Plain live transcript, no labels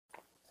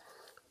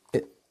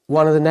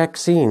one of the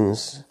next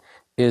scenes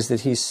is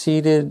that he's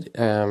seated,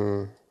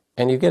 and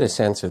you get a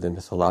sense of the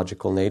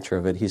mythological nature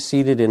of it. He's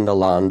seated in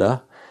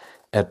Nalanda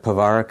at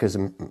Pavaraka's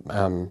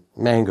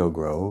mango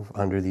grove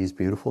under these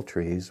beautiful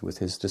trees with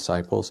his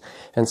disciples.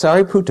 And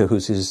Sariputta,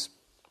 who's his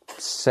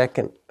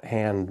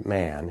second-hand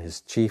man,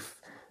 his chief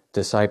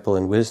disciple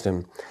in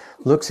wisdom,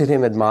 looks at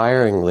him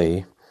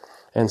admiringly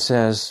and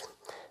says,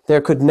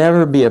 "There could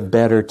never be a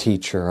better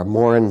teacher, a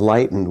more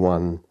enlightened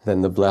one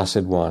than the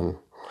Blessed One."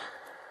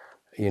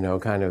 You know,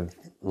 kind of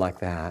like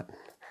that.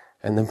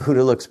 And the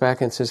Buddha looks back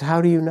and says,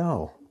 "How do you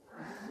know?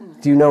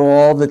 Do you know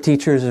all the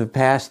teachers of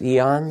past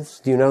eons?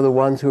 Do you know the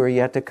ones who are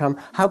yet to come?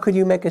 How could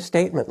you make a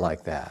statement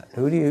like that?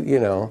 Who do you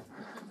know?"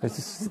 It's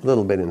just a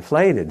little bit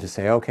inflated to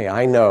say, okay,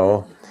 I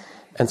know.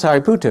 And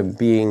Sariputta,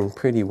 being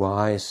pretty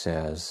wise,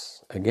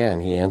 says, again,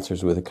 he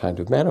answers with a kind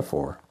of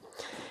metaphor.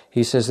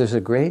 He says, there's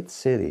a great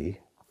city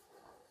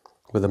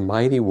with a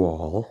mighty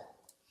wall,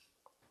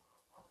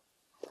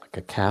 like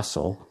a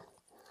castle,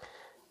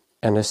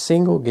 and a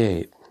single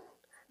gate,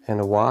 and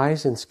a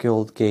wise and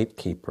skilled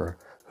gatekeeper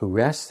who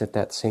rests at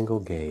that single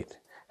gate,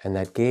 and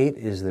that gate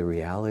is the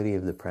reality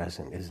of the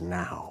present, is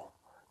now,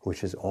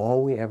 which is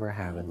all we ever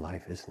have in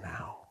life is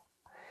now.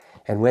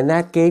 And when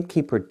that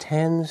gatekeeper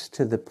tends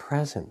to the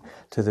present,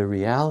 to the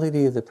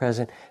reality of the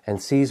present, and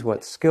sees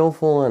what's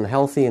skillful and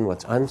healthy and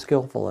what's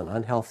unskillful and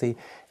unhealthy,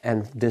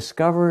 and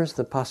discovers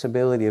the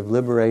possibility of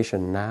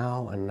liberation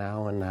now and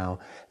now and now,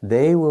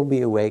 they will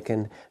be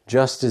awakened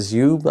just as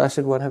you, Blessed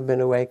One, have been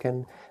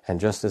awakened,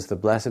 and just as the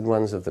Blessed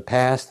Ones of the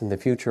past and the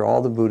future,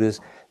 all the Buddhas,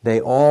 they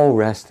all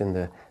rest in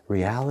the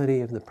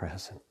reality of the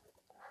present.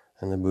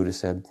 And the Buddha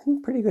said,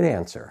 pretty good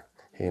answer,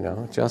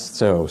 just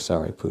so,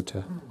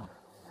 Sariputta.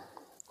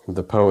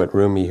 The poet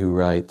Rumi, who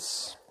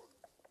writes,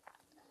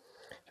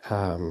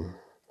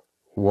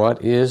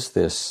 what is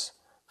this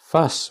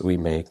fuss we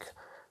make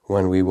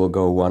when we will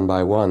go one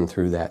by one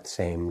through that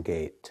same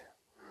gate?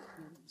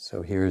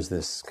 So here's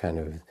this kind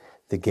of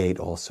the gate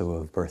also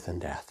of birth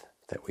and death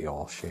that we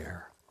all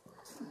share.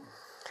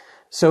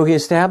 So he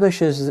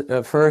establishes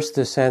first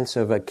the sense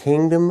of a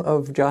kingdom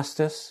of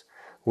justice,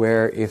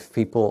 where if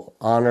people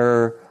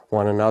honor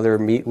one another,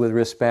 meet with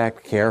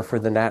respect, care for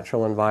the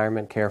natural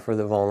environment, care for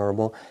the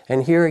vulnerable.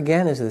 And here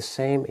again is the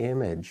same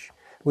image,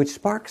 which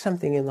sparks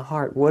something in the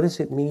heart. What does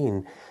it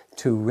mean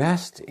to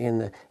rest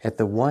at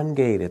the one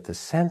gate, at the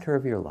center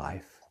of your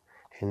life,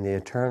 in the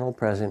eternal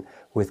present,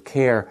 with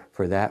care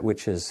for that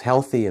which is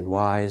healthy and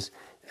wise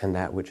and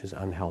that which is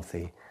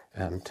unhealthy,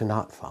 to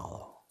not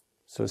follow?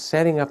 So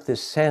setting up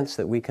this sense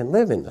that we can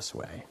live in this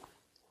way.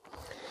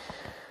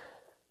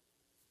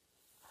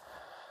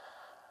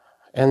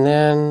 And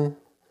then,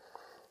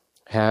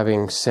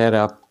 having set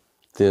up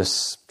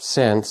this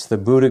sense, the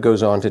Buddha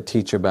goes on to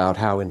teach about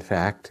how, in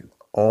fact,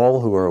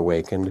 all who are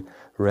awakened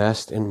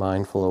rest in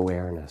mindful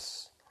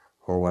awareness,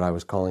 or what I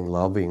was calling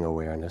loving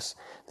awareness.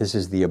 This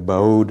is the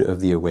abode of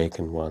the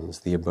awakened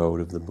ones, the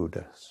abode of the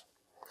Buddhas.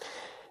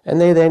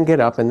 And they then get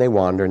up and they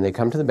wander and they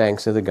come to the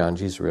banks of the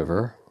Ganges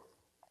River.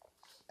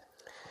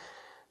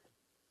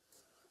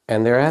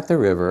 And they're at the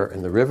river,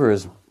 and the river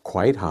is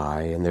quite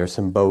high, and there's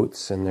some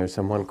boats, and there's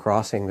someone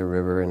crossing the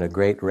river in a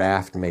great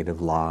raft made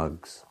of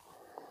logs.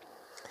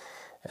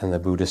 And the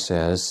Buddha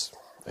says,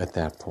 at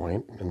that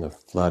point, in the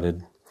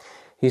flooded,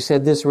 he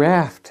said, this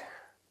raft,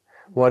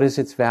 what is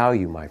its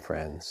value, my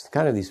friends?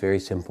 Kind of these very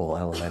simple,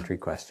 elementary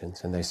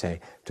questions. And they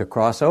say, to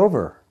cross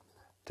over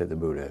to the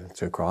Buddha,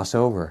 to cross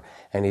over.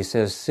 And he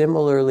says,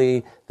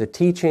 similarly, the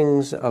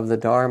teachings of the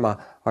Dharma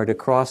are to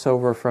cross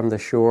over from the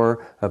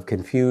shore of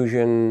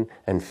confusion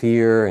and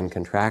fear and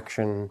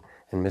contraction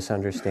and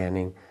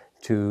misunderstanding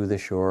to the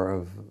shore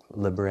of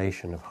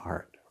liberation of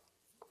heart.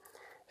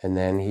 And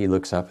then he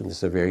looks up, and this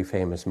is a very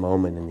famous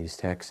moment in these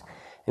texts,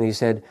 and he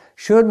said,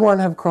 should one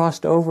have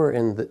crossed over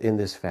in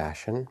this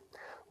fashion,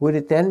 would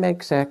it then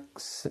make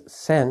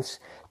sense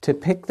to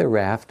pick the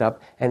raft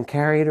up and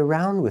carry it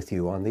around with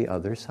you on the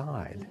other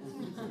side?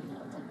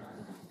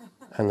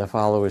 And the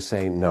followers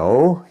say,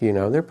 no,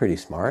 they're pretty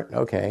smart,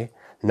 okay.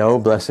 No,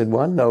 Blessed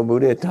One, no,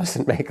 Buddha, it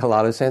doesn't make a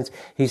lot of sense.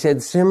 He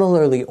said,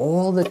 similarly,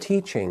 all the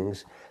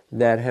teachings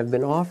that have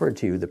been offered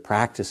to you, the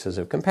practices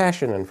of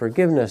compassion and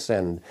forgiveness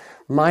and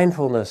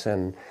mindfulness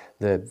and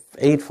the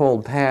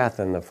Eightfold Path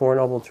and the Four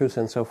Noble Truths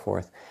and so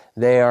forth,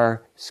 they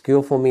are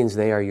skillful means,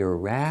 they are your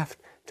raft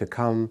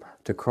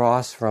to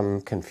cross from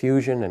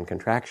confusion and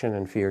contraction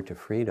and fear to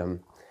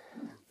freedom.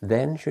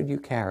 Then should you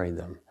carry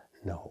them?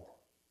 No.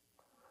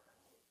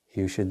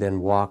 You should then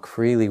walk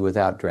freely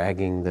without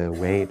dragging the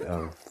weight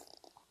of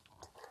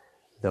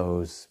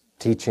those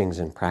teachings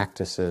and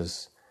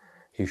practices.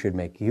 You should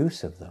make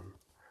use of them,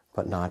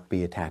 but not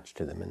be attached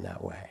to them in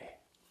that way.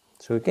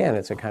 So again,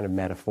 it's a kind of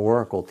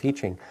metaphorical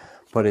teaching,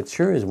 but it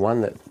sure is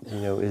one that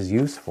is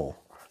useful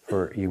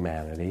for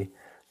humanity,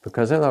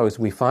 because otherwise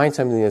we find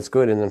something that's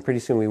good and then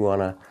pretty soon we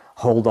want to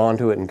hold on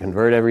to it and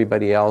convert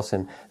everybody else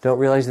and don't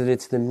realize that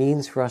it's the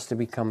means for us to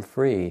become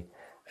free,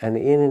 and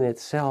in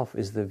itself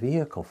is the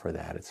vehicle for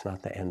that. It's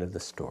not the end of the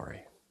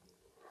story.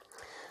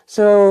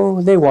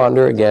 So they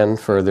wander again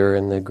further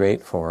in the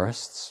great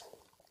forests.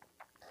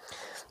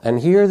 And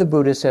here the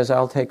Buddha says,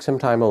 I'll take some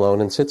time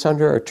alone, and sits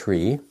under a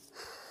tree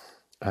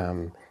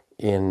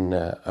in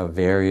a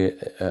very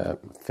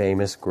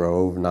famous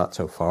grove not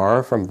so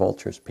far from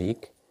Vulture's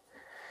Peak.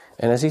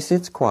 And as he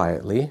sits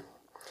quietly,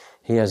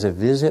 he has a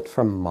visit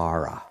from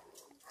Mara.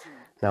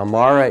 Now,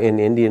 Mara in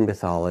Indian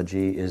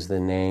mythology is the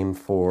name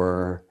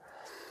for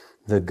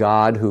the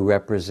god who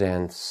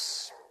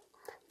represents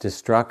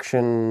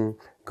destruction,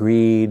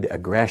 greed,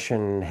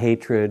 aggression,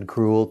 hatred,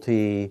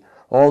 cruelty,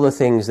 all the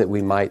things that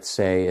we might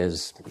say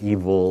is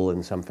evil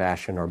in some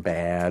fashion or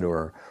bad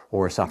or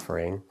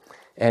suffering.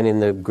 And in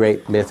the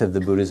great myth of the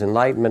Buddha's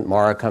enlightenment,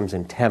 Mara comes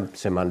and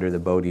tempts him under the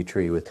Bodhi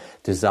tree with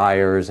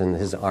desires and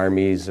his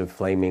armies of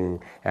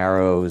flaming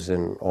arrows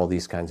and all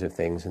these kinds of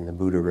things, and the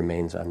Buddha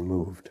remains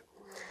unmoved.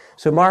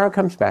 So Mara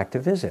comes back to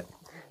visit.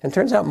 And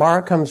turns out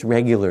Mara comes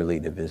regularly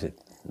to visit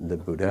the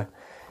Buddha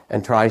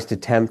and tries to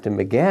tempt him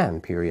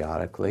again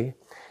periodically.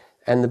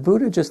 And the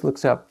Buddha just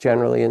looks up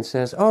generally and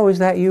says, "Oh, is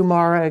that you,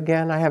 Mara,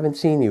 again? I haven't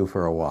seen you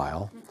for a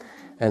while."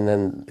 And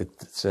then it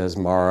says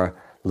Mara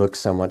looks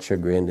somewhat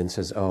chagrined and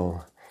says,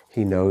 "Oh,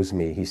 he knows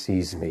me, he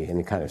sees me," and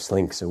he kind of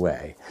slinks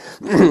away,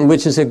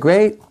 which is a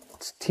great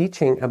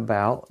teaching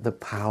about the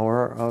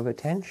power of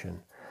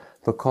attention,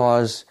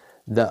 because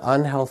the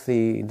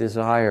unhealthy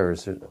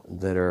desires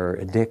that are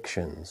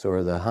addictions,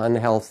 or the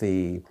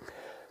unhealthy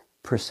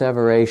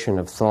perseveration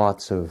of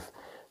thoughts of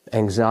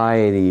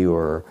anxiety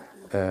or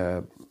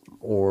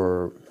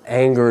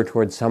anger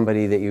towards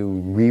somebody that you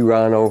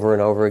rerun over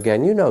and over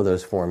again, you know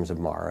those forms of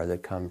Mara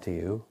that come to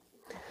you.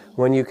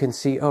 When you can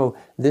see, oh,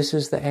 this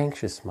is the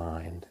anxious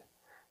mind,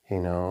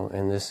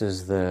 and this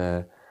is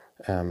the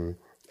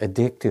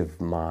addictive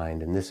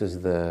mind, and this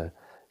is the,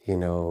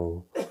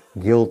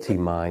 guilty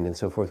mind, and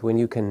so forth. When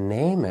you can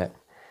name it,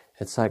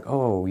 it's like,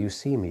 oh, you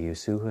see me,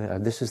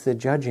 this is the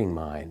judging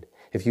mind.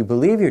 If you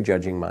believe you're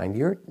judging mind,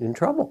 you're in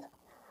trouble,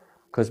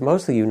 because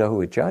mostly you know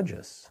who it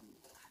judges.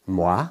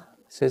 Moi,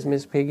 says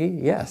Miss Piggy.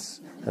 Yes,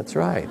 that's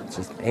right. It's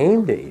just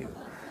aimed at you.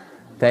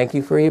 Thank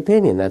you for your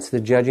opinion. That's the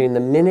judging. The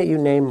minute you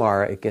name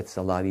Mara, it gets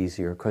a lot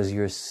easier, because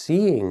you're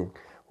seeing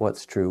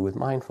what's true with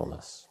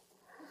mindfulness.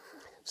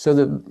 So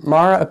the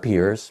Mara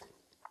appears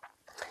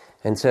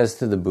and says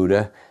to the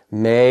Buddha,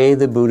 "May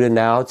the Buddha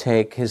now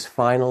take his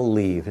final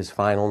leave, his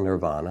final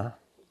nirvana."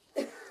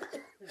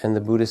 And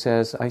the Buddha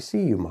says, "I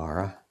see you,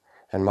 Mara."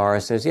 And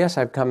Mara says, "Yes,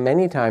 I've come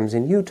many times,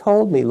 and you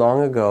told me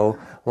long ago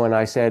when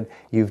I said,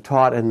 'You've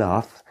taught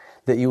enough,'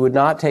 that you would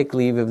not take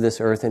leave of this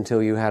earth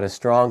until you had a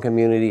strong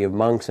community of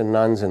monks and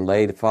nuns and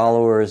lay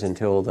followers,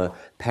 until the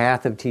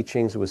path of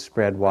teachings was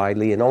spread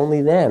widely, and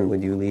only then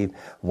would you leave.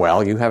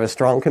 Well, you have a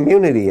strong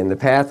community, and the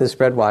path is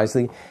spread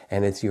wisely,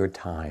 and it's your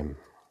time."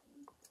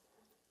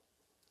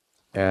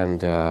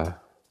 And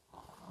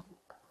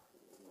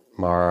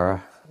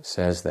Mara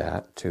says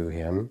that to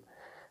him,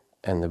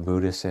 and the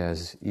Buddha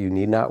says, "You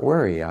need not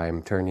worry, I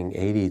am turning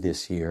 80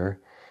 this year,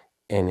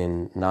 and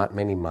in not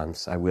many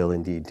months I will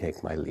indeed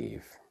take my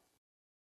leave."